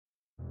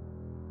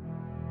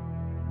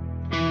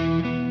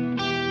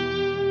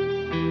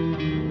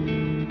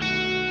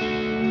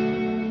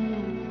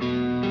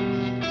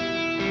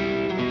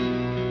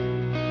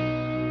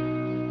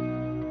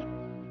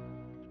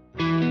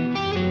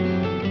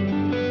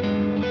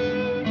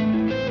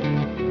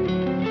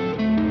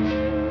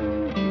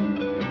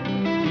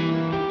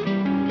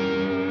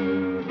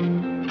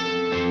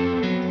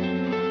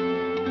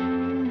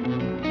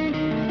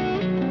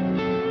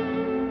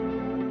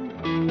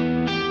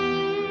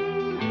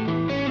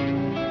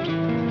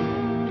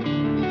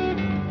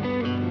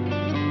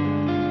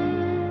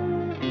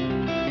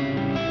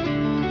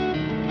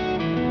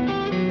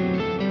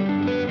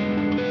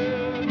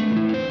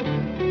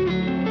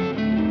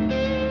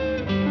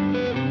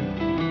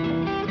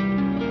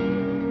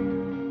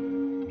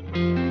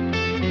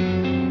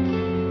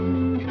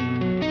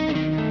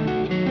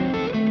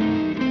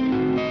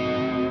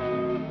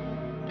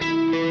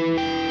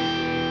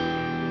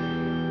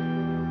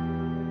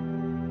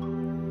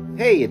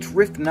Hey, it's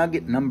Riff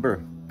Nugget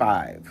number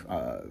 5.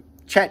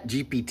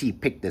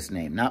 ChatGPT picked this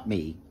name, not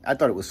me. I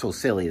thought it was so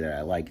silly that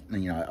I like,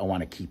 I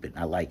want to keep it.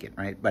 I like it,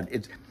 right? But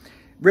it's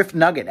Riff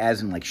Nugget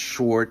as in like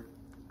short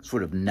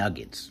sort of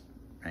nuggets,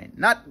 right?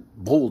 Not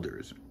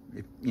boulders.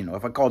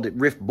 If I called it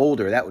Riff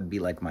Boulder, that would be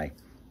like my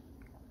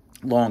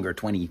longer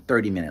 20,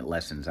 30-minute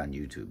lessons on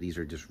YouTube. These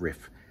are just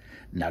Riff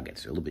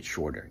Nuggets. They're a little bit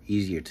shorter,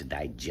 easier to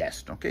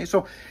digest, okay?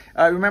 So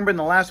remember in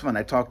the last one,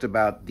 I talked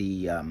about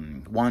the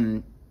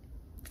 1,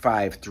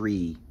 5,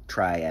 3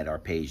 triad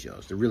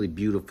arpeggios. They're really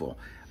beautiful,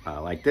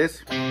 like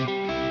this.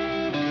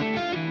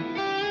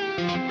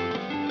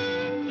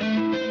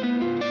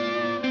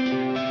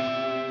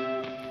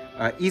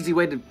 Easy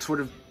way to sort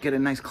of get a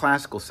nice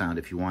classical sound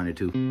if you wanted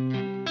to.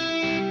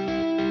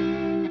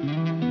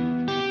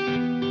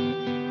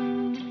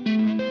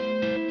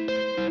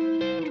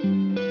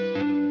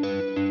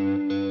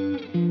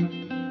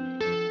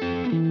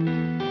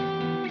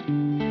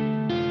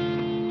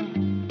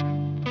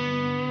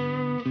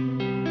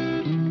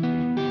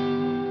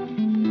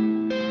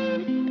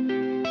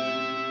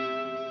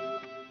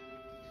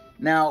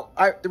 Now,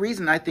 the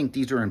reason I think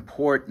these are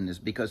important is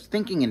because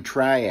thinking in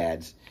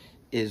triads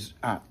is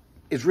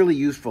really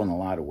useful in a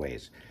lot of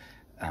ways.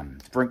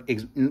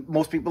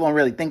 Most people don't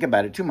really think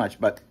about it too much,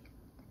 but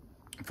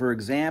for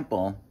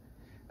example,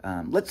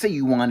 let's say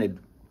you wanted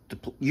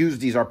to use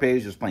these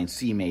arpeggios playing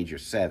C major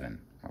 7,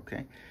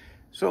 okay?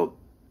 So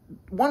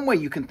one way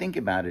you can think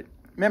about it,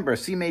 remember a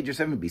C major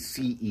 7 would be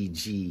C, E,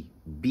 G,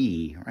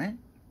 B, right?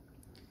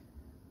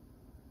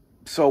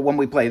 So when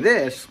we play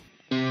this,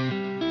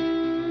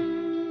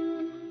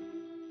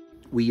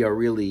 we are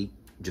really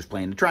just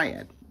playing the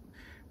triad.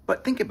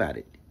 But think about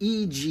it.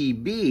 E, G,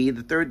 B,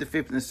 the 3rd, the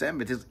 5th, and the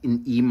 7th is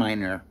an E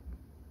minor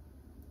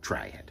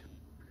triad.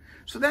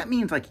 So that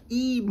means like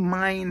E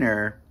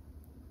minor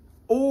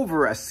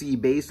over a C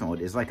bass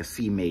note is like a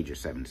C major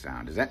 7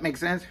 sound. Does that make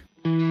sense?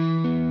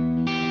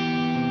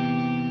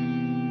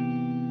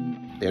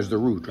 There's the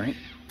root, right?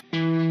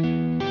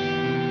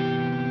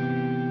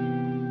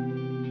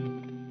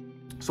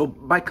 So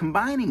by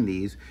combining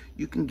these,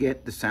 you can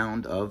get the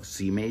sound of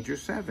C major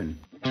 7.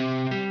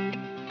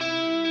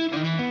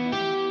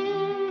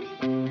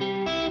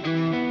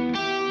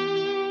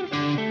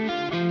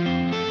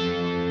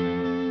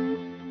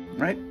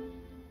 Right?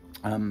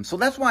 So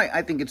that's why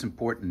I think it's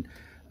important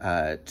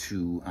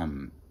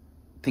to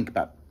think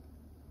about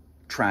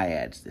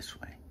triads this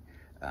way.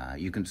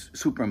 You can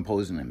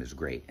superimposing them is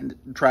great. And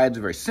triads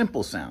are very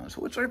simple sounds.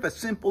 So it's sort of a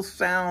simple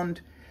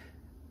sound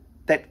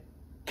that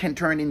can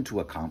turn into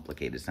a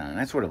complicated sound, and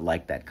I sort of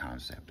like that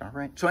concept. All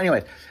right. So,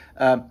 anyways,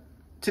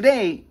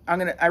 today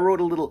I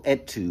wrote a little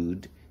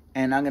etude,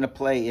 and I'm gonna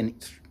play in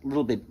a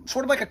little bit,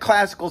 sort of like a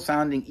classical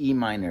sounding E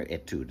minor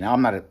etude. Now,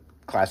 I'm not a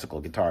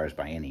classical guitarist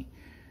by any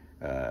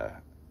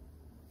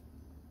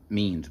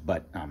means,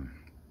 but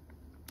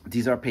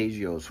these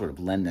arpeggios sort of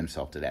lend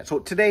themselves to that. So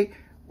today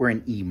we're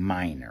in E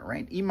minor,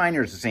 right? E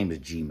minor is the same as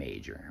G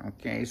major.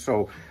 Okay.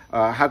 So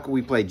how can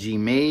we play G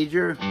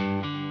major?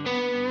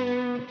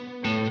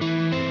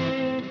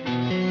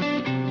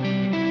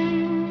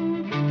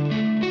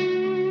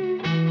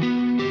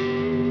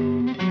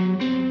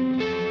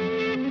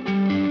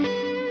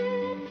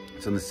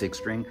 It's on the 6th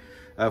string.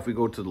 If we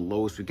go to the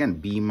lowest, we can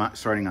B,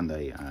 starting on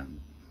the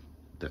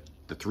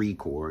 3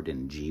 chord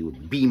in G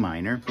would be B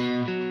minor.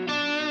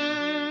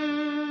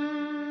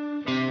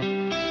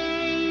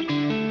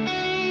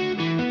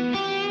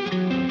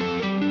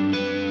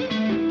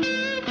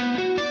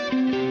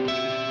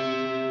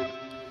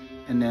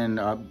 And then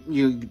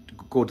you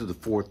go to the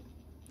 4th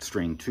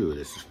string too.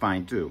 This is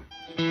fine too.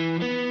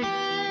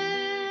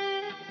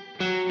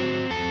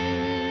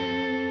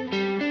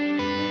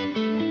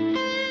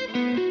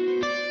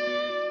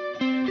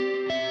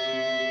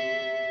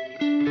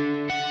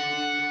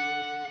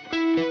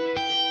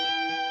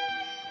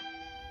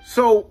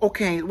 So,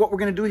 okay, what we're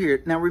going to do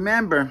here, now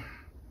remember,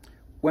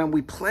 when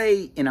we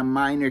play in a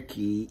minor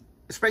key,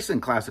 especially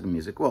in classical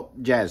music, well,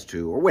 jazz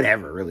too, or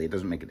whatever, really, it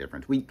doesn't make a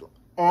difference. We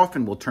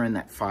often will turn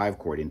that 5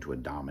 chord into a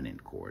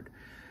dominant chord.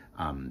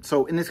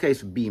 So in this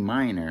case, B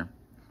minor,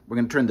 we're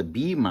going to turn the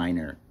B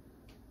minor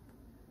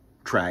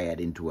triad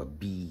into a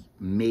B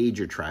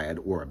major triad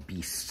or a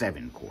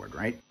B7 chord,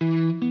 right?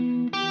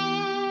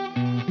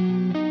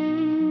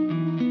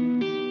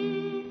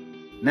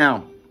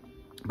 Now,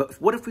 but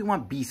what if we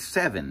want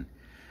B7?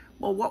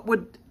 Well, what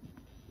would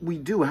we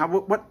do?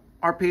 What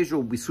arpeggio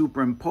would we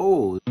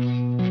superimpose?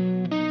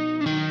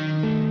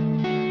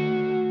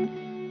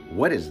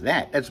 What is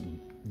that? That's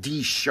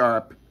D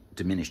sharp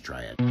diminished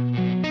triad.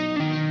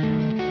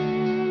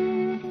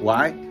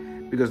 Why?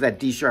 Because that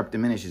D sharp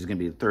diminished is going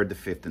to be the 3rd, the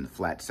 5th, and the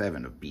flat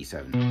 7 of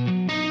B7.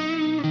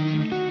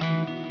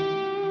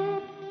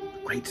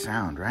 Great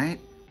sound, right?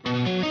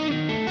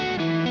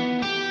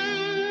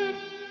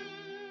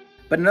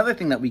 But another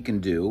thing that we can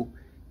do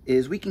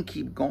is we can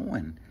keep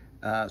going.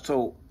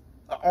 So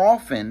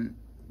often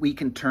we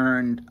can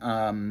turn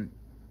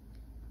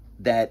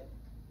that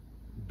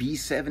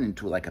B7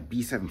 into like a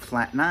B7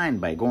 flat 9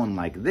 by going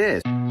like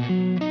this.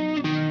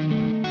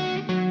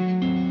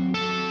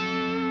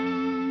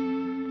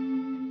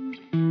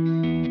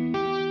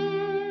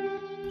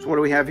 what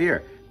do we have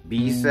here?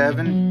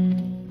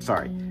 B7,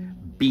 sorry,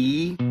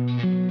 B,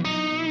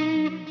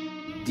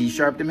 D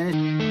sharp diminished.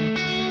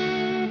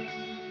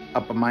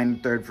 Up a minor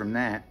third from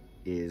that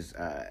is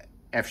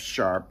F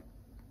sharp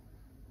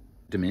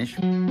diminished.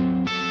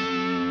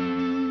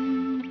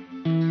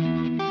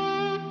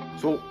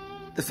 So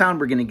the sound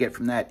we're gonna get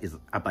from that is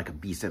up like a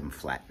B7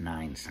 flat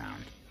 9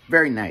 sound.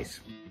 Very nice.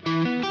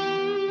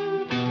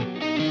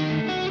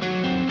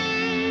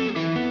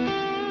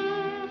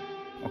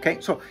 Okay,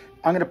 so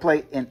I'm gonna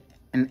play an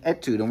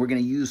etude, and we're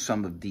gonna use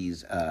some of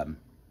these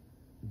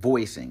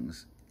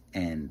voicings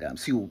and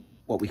see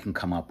what we can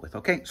come up with.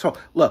 Okay, so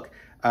look,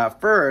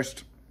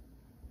 first,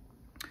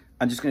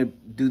 I'm just gonna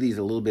do these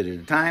a little bit at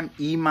a time.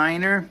 E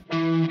minor,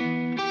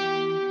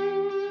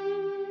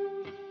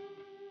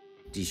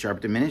 D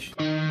sharp diminished.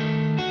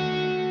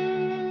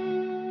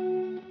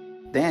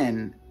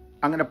 Then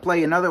I'm gonna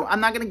play another. I'm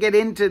not gonna get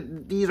into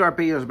these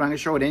arpeggios, but I'm gonna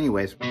show it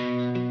anyways.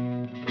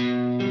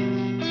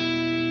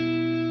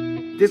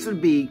 This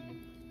would be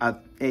a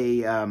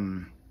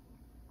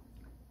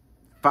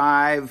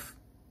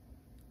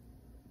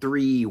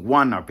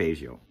 5-3-1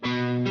 arpeggio.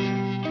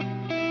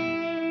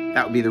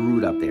 That would be the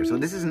root up there. So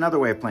this is another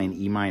way of playing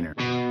E minor.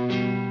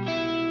 And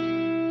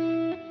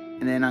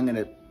then I'm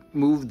gonna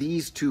move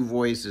these two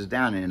voices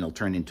down and it'll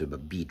turn into a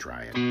B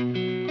triad.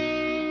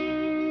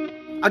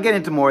 I'll get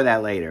into more of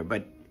that later,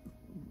 but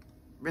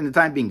in the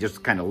time being,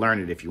 just kind of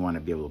learn it if you want to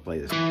be able to play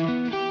this.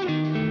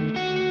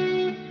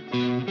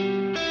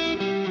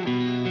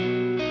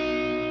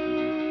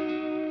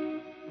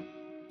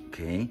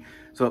 Okay,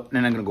 so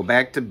then I'm going to go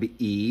back to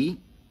E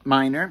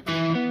minor.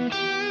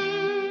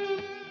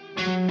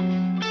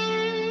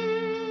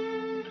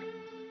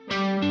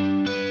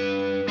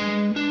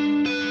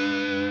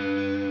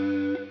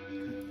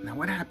 Now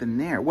what happened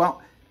there?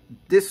 Well,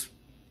 this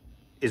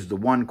is the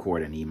 1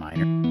 chord in E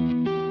minor.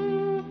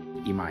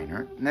 E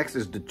minor. Next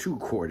is the 2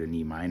 chord in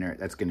E minor.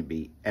 That's going to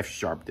be F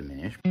sharp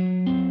diminished.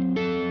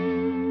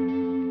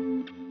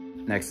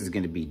 Next is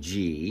going to be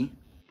G,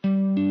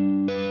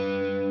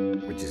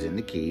 which is in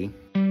the key.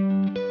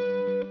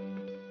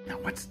 Now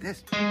what's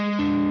this?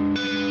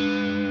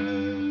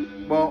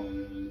 Well,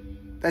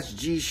 that's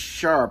G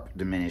sharp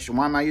diminished.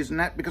 Why am I using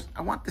that? Because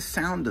I want the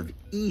sound of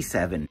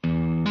E7.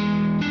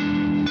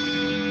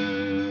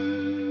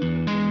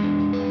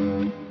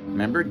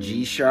 Remember,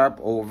 G sharp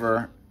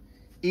over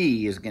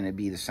E is going to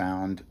be the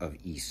sound of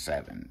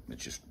E7,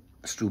 which is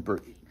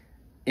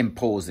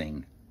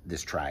superimposing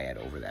this triad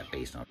over that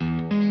bass note.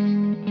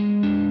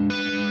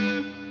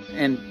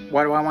 And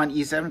why do I want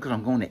E7? Because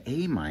I'm going to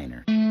A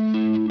minor.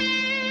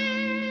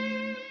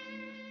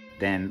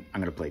 Then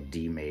I'm going to play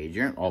D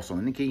major, also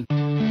in the key.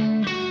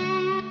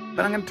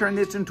 But I'm going to turn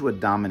this into a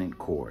dominant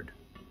chord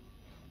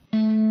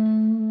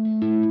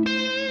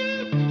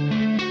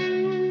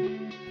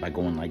by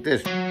going like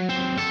this.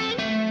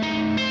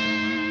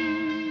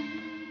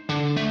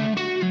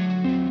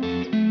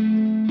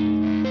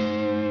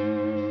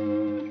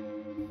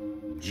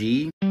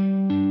 G,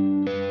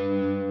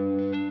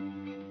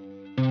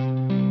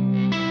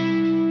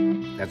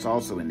 that's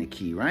also in the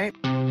key, right?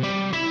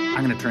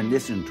 I'm going to turn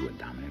this into a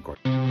dominant chord.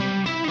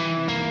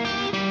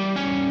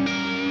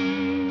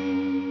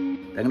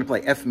 I'm going to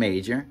play F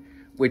major,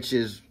 which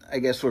is, I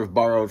guess, sort of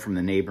borrowed from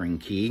the neighboring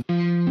key.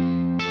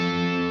 And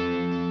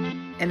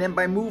then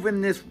by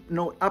moving this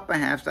note up a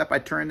half step, I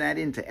turn that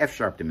into F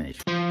sharp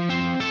diminished,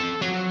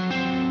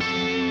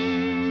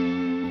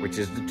 which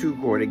is the 2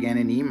 chord again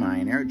in E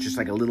minor, just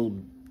like a little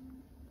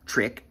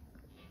trick,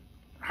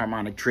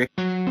 harmonic trick.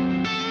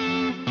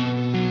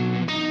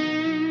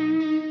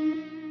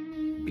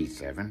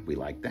 B7, we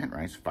like that,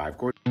 right? It's 5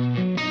 chord.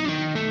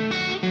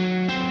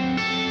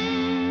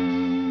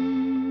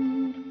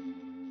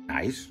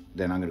 Nice.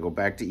 Then I'm going to go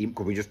back to E,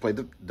 because we just played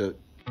the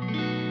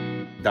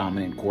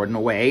dominant chord in a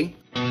way.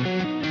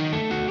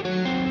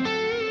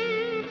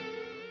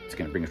 It's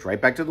going to bring us right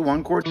back to the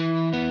 1 chord.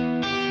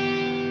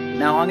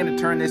 Now I'm going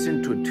to turn this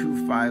into a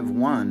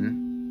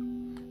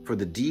 2-5-1 for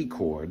the D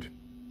chord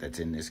that's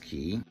in this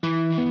key.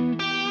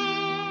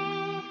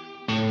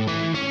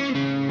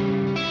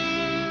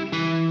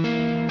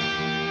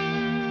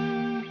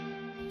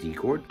 D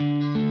chord.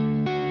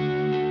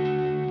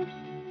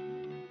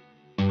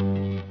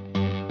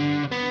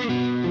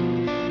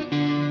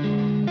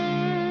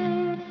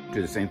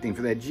 Do the same thing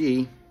for that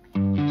G.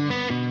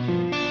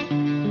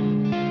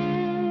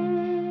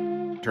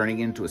 Turning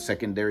into a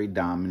secondary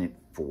dominant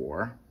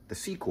for the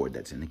C chord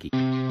that's in the key.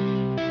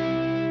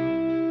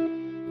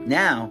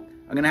 Now,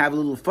 I'm going to have a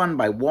little fun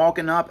by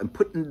walking up and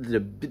putting the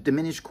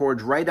diminished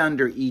chords right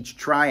under each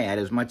triad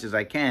as much as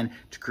I can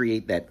to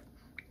create that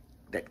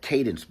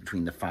cadence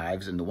between the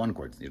 5s and the 1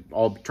 chords.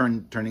 All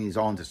turning these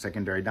all into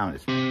secondary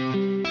dominants.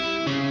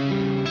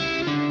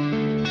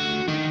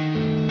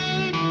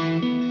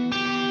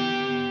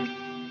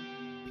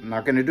 I'm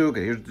not going to do it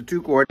because here's the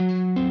 2 chord,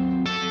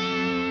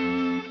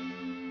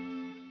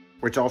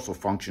 which also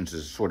functions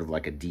as sort of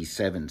like a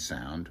D7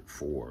 sound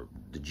for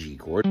the G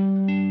chord.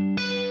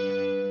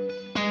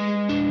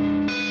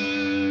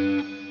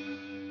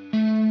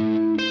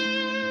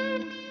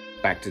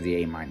 back to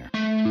the A minor.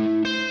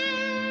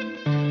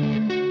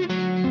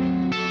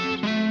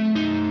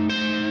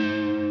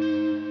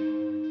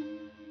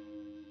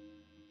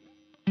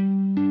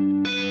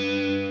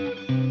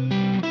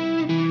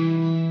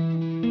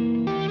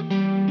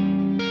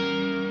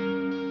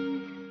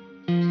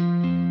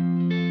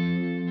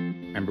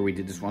 Remember we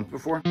did this once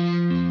before?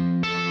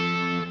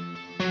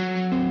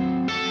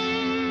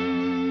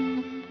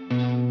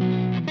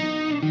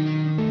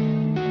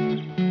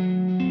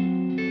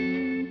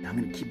 I'm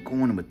going to keep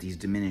going with these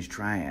diminished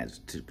triads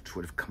to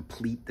sort of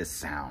complete the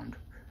sound.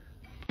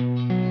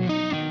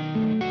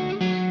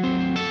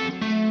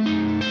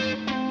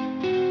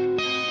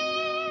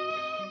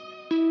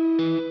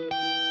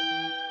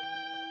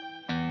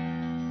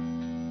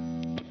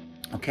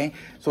 Okay,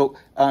 so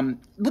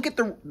look at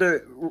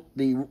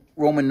the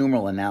Roman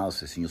numeral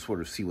analysis, and you'll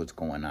sort of see what's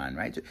going on,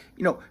 right?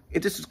 You know,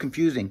 if this is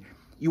confusing,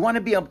 you want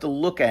to be able to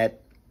look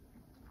at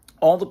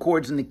all the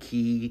chords in the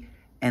key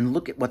and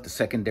look at what the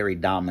secondary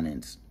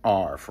dominants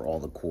are for all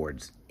the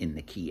chords in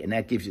the key, and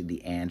that gives you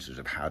the answers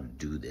of how to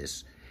do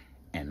this,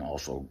 and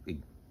also it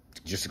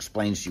just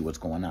explains to you what's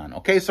going on.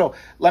 Okay, so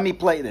let me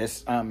play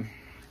this and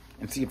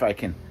see if I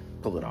can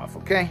pull it off.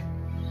 Okay.